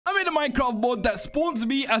a Minecraft mod that spawns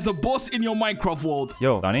me as a boss in your Minecraft world.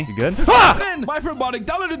 Yo, Doni, you good? Then my friend Bionics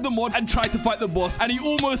downloaded the mod and tried to fight the boss, and he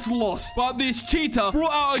almost lost. But this cheater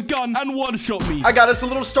brought out a gun and one-shot me. I got us a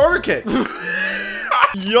little starter kit.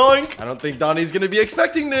 Yoink. I don't think Donnie's gonna be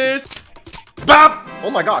expecting this. Bop! Oh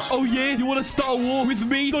my gosh. Oh yeah? You want to start a war with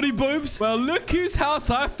me, Doni Boobs? Well, look whose house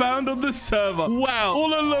I found on the server. Wow.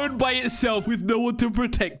 All alone by itself with no one to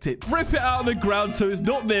protect it. Rip it out of the ground so it's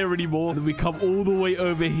not there anymore. Then we come all the way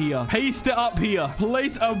over here. Paste it up here.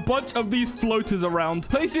 Place a bunch of these floaters around.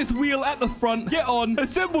 Place this wheel at the front. Get on.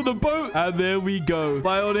 Assemble the boat. And there we go.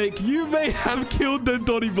 Bionic, you may have killed the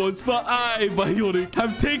Doni boss, but I, Bionic,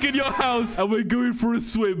 have taken your house and we're going for a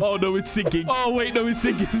swim. Oh no, it's sinking. Oh wait, no, it's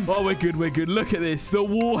sinking. Oh, we're good. We're good. Look at this. The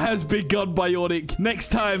war has begun, Bionic.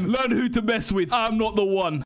 Next time, learn who to mess with. I'm not the one.